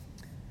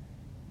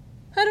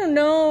don't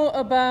know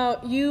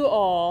about you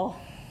all,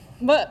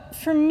 but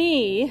for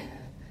me,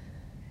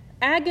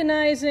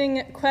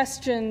 agonizing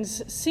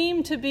questions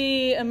seem to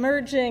be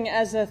emerging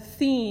as a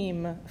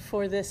theme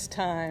for this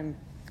time.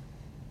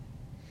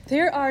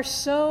 There are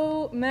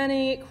so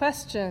many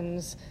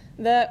questions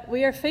that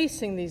we are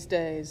facing these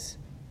days,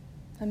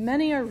 and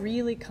many are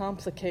really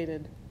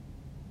complicated.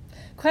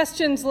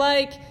 Questions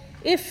like,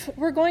 if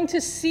we're going to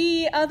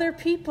see other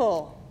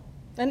people,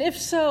 and if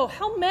so,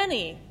 how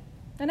many,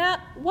 and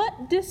at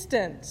what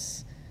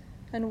distance,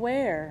 and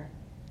where?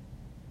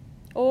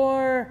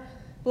 Or,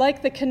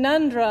 like the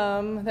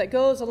conundrum that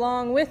goes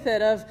along with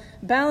it of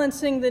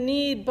balancing the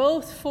need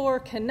both for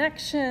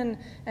connection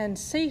and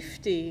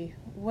safety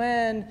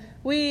when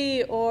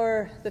we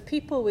or the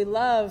people we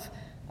love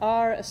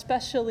are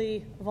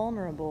especially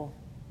vulnerable.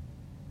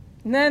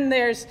 And then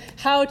there's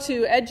how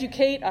to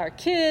educate our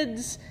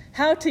kids,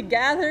 how to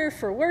gather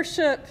for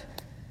worship,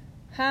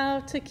 how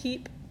to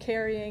keep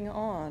carrying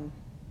on.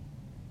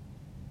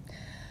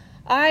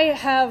 I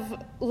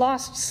have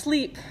lost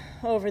sleep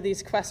over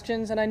these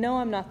questions, and I know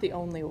I'm not the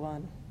only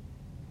one.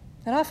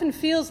 It often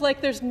feels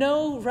like there's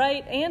no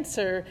right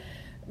answer,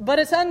 but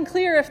it's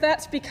unclear if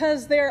that's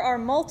because there are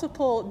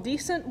multiple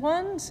decent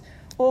ones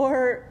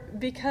or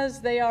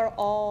because they are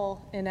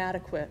all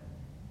inadequate.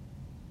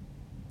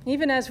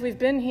 Even as we've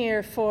been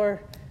here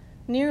for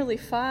nearly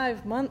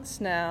 5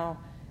 months now,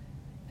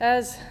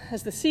 as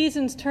the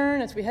seasons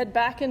turn, as we head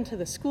back into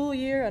the school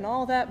year and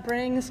all that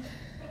brings,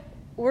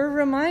 we're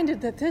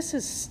reminded that this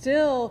is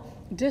still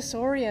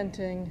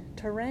disorienting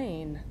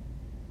terrain.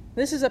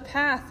 This is a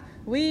path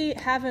we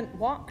haven't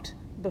walked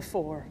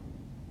before.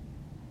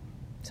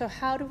 So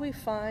how do we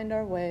find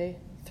our way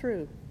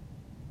through?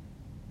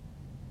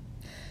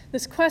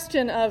 This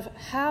question of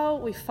how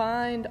we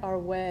find our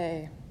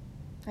way,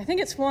 I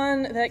think it's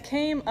one that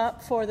came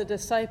up for the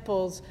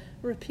disciples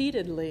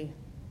repeatedly.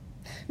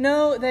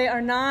 No, they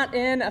are not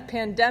in a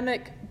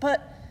pandemic,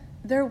 but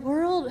their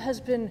world has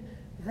been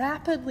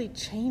rapidly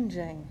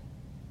changing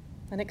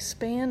and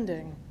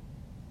expanding.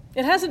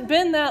 It hasn't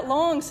been that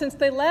long since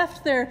they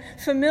left their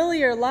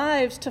familiar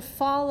lives to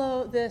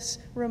follow this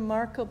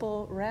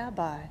remarkable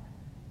rabbi.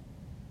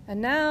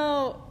 And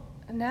now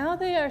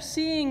they are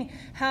seeing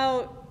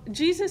how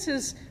Jesus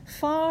is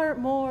far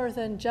more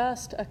than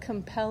just a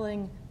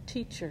compelling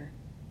teacher.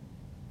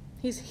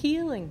 He's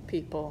healing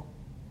people.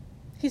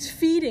 He's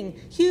feeding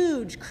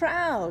huge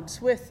crowds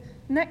with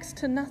next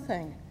to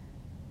nothing.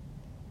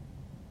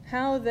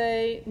 How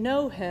they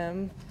know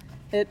him,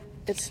 it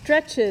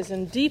stretches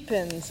and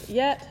deepens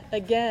yet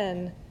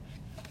again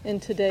in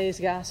today's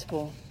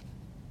gospel.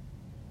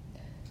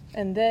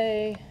 And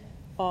they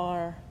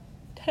are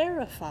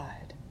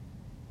terrified.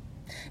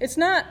 It's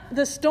not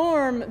the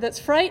storm that's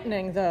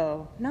frightening,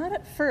 though, not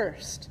at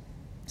first.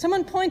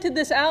 Someone pointed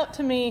this out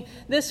to me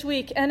this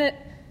week, and it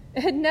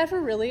had never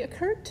really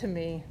occurred to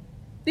me.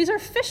 These are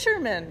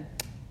fishermen.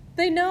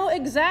 They know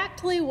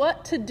exactly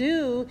what to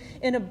do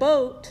in a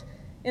boat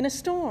in a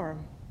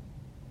storm.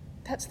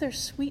 That's their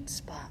sweet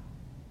spot.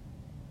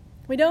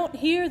 We don't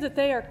hear that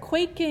they are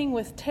quaking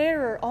with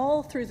terror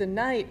all through the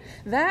night.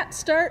 That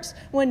starts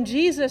when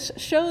Jesus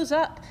shows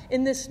up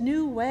in this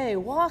new way,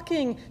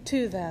 walking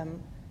to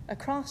them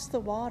across the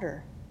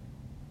water.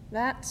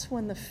 That's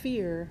when the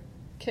fear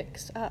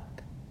kicks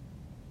up.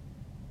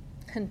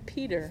 And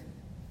Peter,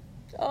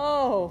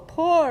 oh,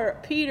 poor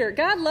Peter.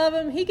 God love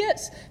him. He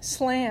gets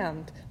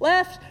slammed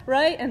left,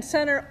 right, and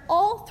center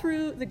all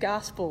through the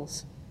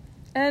Gospels.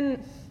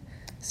 And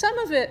some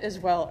of it is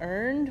well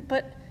earned,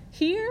 but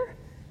here,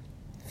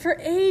 for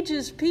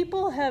ages,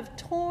 people have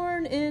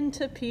torn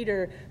into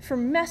Peter for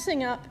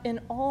messing up in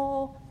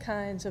all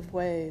kinds of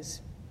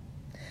ways.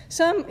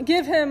 Some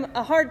give him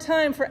a hard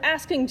time for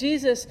asking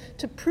Jesus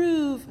to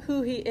prove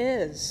who he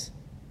is.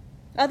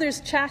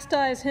 Others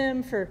chastise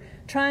him for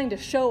trying to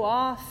show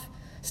off.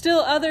 Still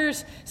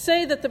others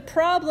say that the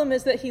problem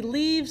is that he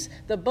leaves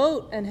the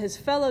boat and his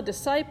fellow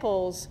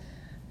disciples,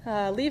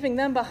 leaving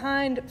them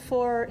behind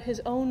for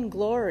his own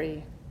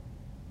glory.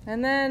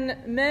 And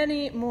then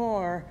many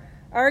more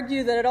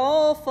argue that it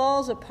all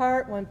falls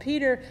apart when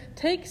Peter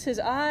takes his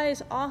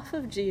eyes off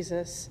of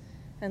Jesus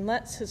and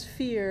lets his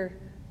fear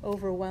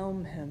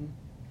overwhelm him.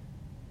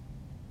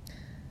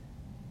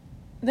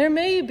 There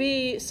may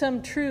be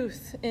some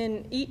truth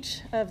in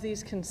each of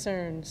these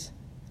concerns,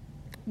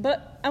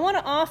 but I want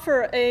to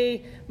offer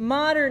a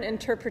modern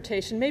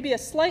interpretation, maybe a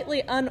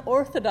slightly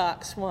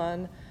unorthodox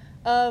one,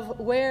 of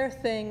where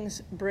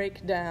things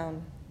break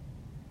down.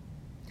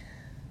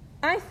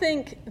 I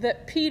think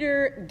that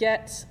Peter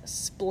gets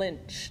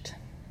splinched.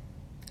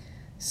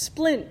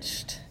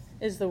 Splinched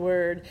is the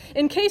word.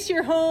 In case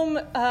your home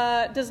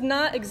does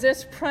not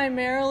exist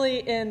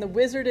primarily in the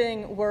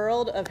wizarding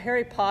world of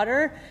Harry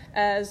Potter,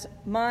 as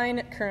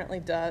mine currently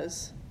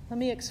does, let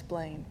me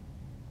explain.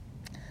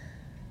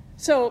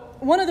 So,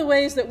 one of the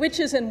ways that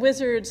witches and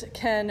wizards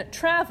can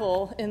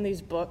travel in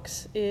these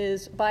books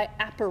is by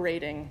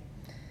apparating.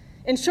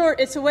 In short,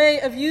 it's a way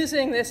of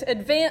using this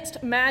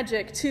advanced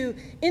magic to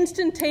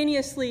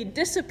instantaneously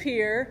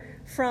disappear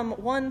from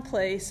one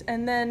place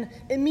and then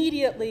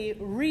immediately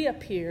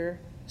reappear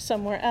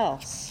somewhere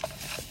else.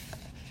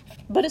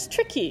 But it's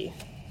tricky,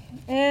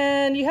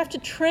 and you have to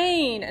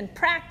train and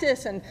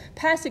practice and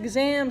pass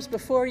exams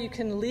before you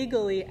can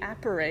legally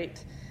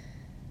apparate.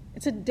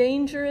 It's a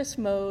dangerous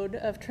mode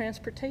of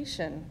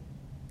transportation.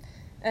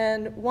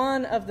 And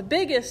one of the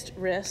biggest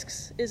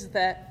risks is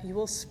that you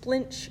will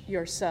splinch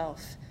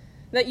yourself,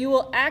 that you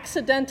will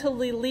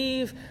accidentally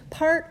leave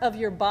part of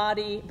your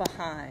body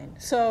behind.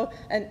 So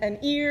an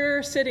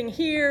ear sitting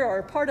here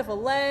or part of a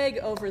leg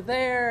over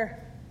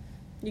there,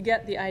 you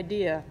get the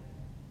idea.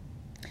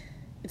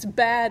 It's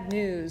bad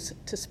news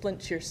to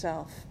splint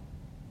yourself.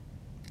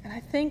 And I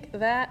think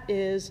that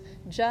is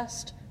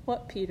just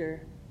what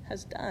Peter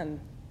has done.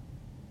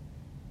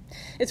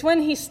 It's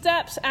when he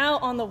steps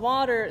out on the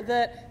water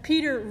that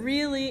Peter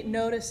really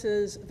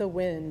notices the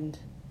wind,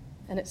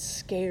 and it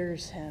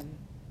scares him.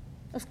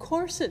 Of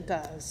course it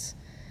does.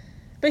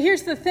 But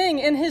here's the thing,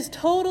 in his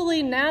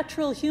totally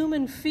natural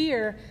human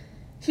fear,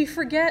 he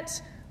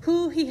forgets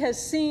who he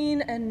has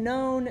seen and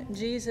known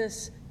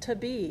Jesus to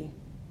be.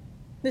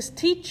 This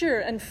teacher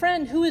and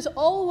friend who is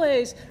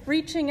always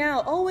reaching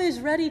out, always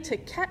ready to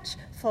catch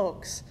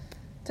folks,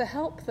 to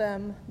help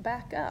them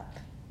back up.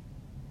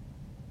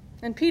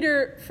 And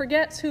Peter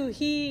forgets who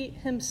he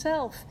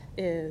himself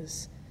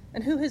is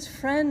and who his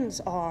friends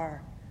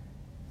are,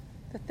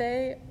 that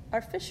they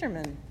are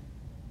fishermen.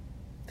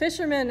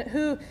 Fishermen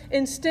who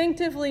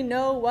instinctively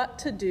know what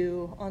to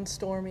do on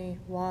stormy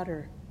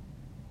water.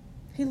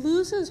 He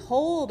loses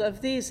hold of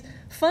these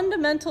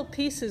fundamental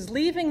pieces,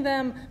 leaving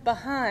them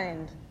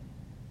behind,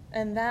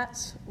 and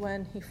that's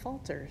when he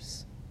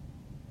falters.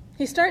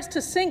 He starts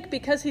to sink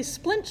because he's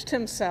splinched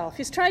himself.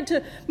 He's tried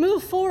to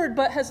move forward,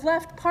 but has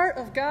left part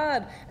of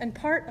God and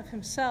part of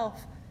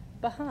himself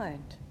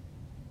behind.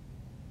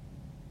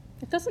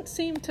 It doesn't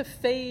seem to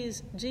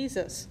faze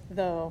Jesus,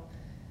 though.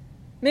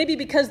 Maybe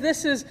because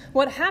this is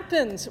what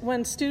happens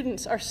when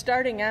students are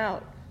starting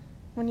out,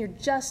 when you're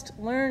just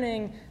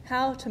learning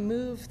how to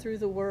move through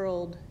the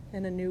world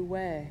in a new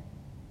way.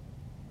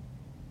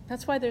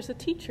 That's why there's a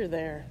teacher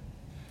there,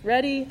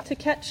 ready to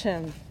catch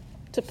him,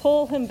 to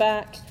pull him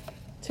back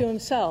to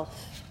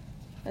himself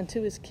and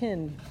to his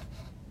kin.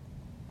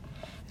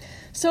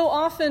 So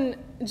often,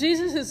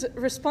 Jesus'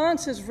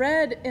 response is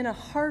read in a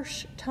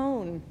harsh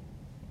tone,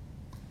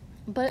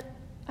 but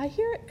I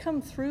hear it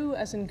come through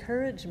as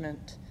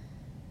encouragement,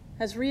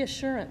 as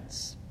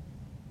reassurance.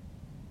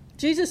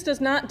 Jesus does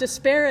not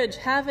disparage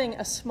having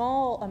a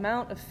small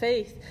amount of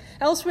faith.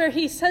 Elsewhere,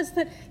 he says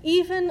that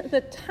even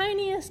the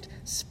tiniest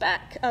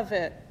speck of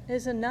it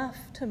is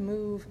enough to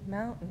move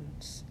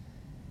mountains.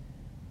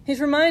 He's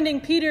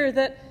reminding Peter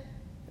that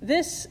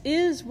this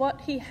is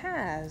what he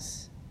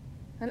has,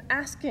 and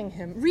asking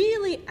him,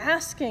 really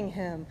asking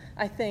him,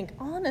 I think,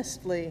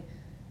 honestly,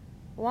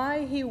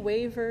 why he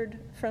wavered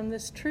from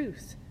this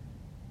truth,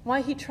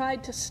 why he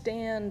tried to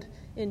stand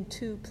in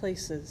two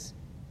places.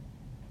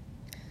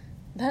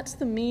 That's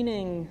the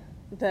meaning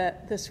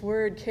that this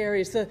word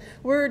carries. The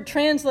word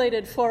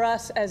translated for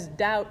us as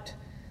doubt.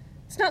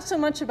 It's not so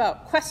much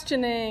about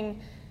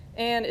questioning,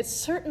 and it's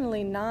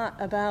certainly not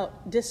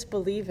about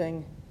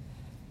disbelieving.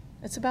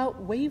 It's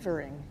about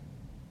wavering,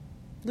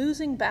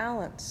 losing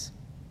balance.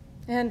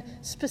 And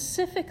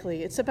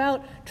specifically, it's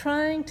about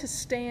trying to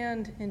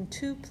stand in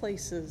two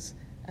places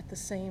at the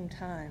same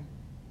time.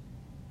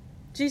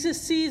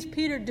 Jesus sees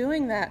Peter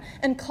doing that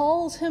and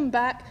calls him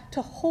back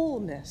to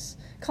wholeness,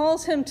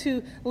 calls him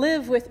to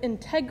live with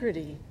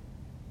integrity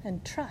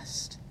and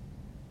trust.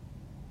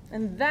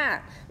 And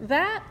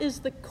that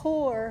is the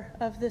core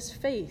of this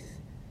faith,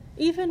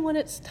 even when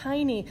it's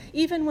tiny,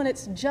 even when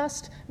it's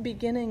just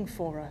beginning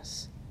for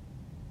us.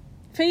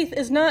 Faith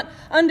is not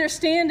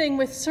understanding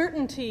with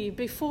certainty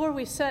before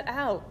we set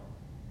out.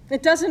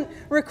 It doesn't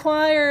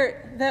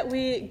require that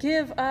we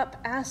give up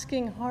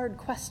asking hard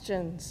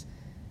questions.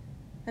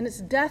 And it's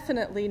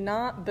definitely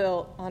not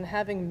built on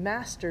having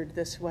mastered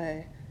this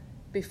way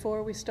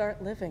before we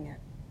start living it.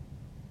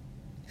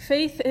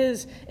 Faith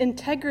is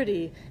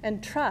integrity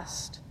and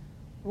trust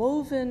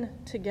woven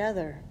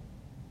together.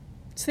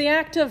 It's the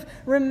act of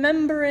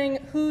remembering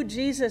who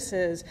Jesus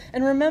is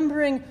and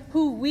remembering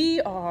who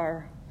we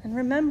are and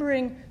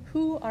remembering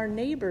who our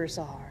neighbors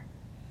are,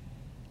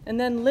 and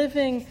then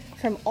living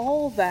from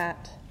all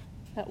that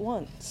at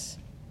once.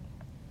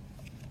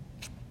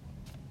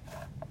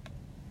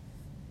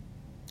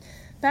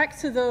 Back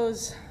to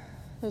those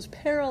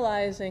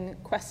paralyzing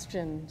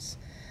questions,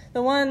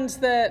 the ones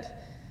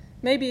that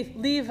maybe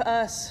leave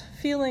us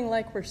feeling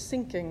like we're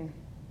sinking.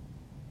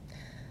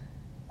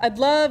 I'd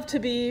love to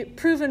be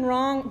proven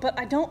wrong, but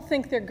I don't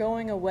think they're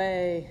going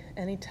away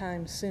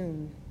anytime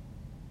soon.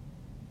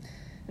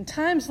 And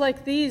times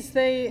like these,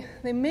 they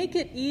make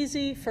it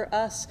easy for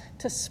us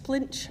to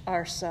splinch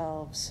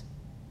ourselves.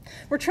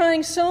 We're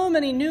trying so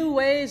many new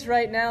ways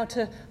right now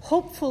to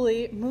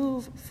hopefully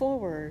move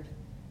forward.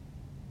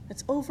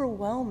 It's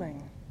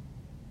overwhelming,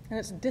 and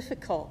it's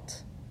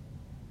difficult.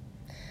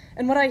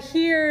 And what I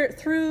hear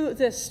through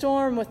this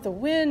storm with the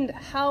wind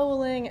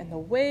howling and the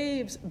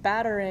waves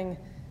battering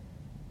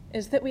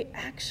is that we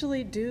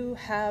actually do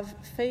have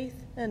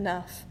faith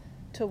enough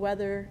to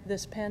weather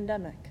this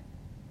pandemic,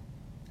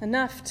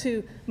 enough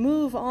to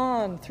move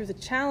on through the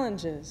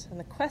challenges and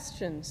the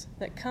questions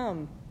that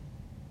come.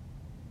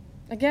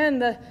 Again,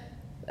 the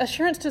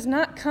assurance does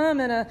not come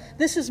in a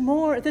this is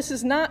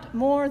not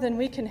more than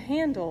we can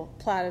handle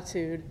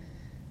platitude.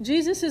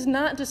 Jesus is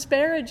not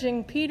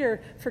disparaging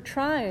Peter for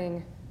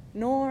trying,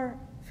 nor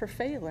for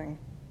failing.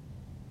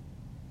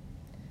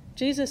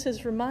 Jesus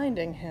is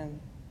reminding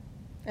him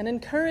and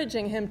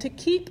encouraging him to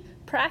keep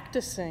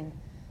practicing,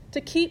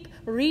 to keep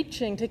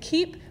reaching, to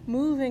keep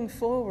moving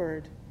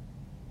forward.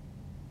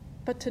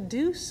 But to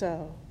do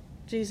so,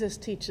 Jesus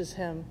teaches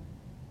him,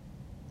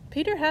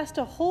 Peter has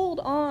to hold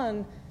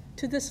on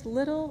to this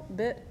little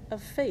bit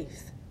of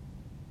faith,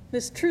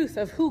 this truth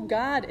of who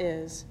God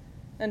is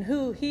and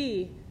who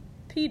he,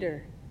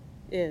 Peter,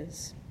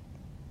 is.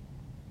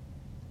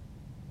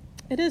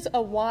 It is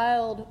a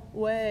wild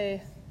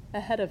way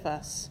ahead of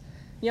us,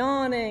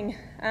 yawning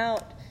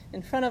out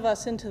in front of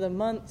us into the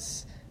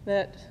months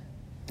that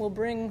will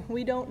bring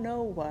we don't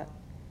know what.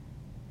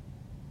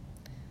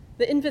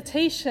 The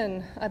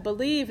invitation, I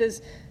believe,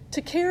 is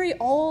to carry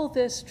all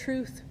this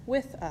truth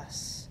with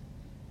us.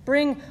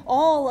 Bring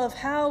all of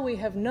how we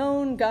have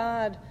known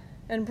God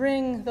and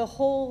bring the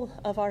whole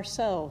of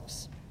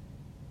ourselves.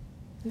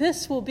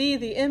 This will be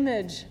the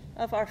image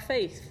of our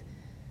faith,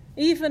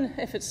 even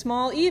if it's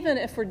small, even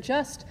if we're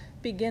just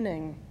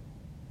beginning.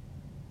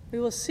 We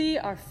will see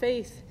our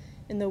faith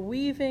in the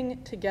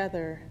weaving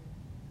together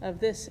of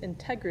this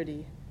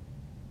integrity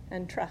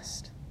and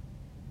trust.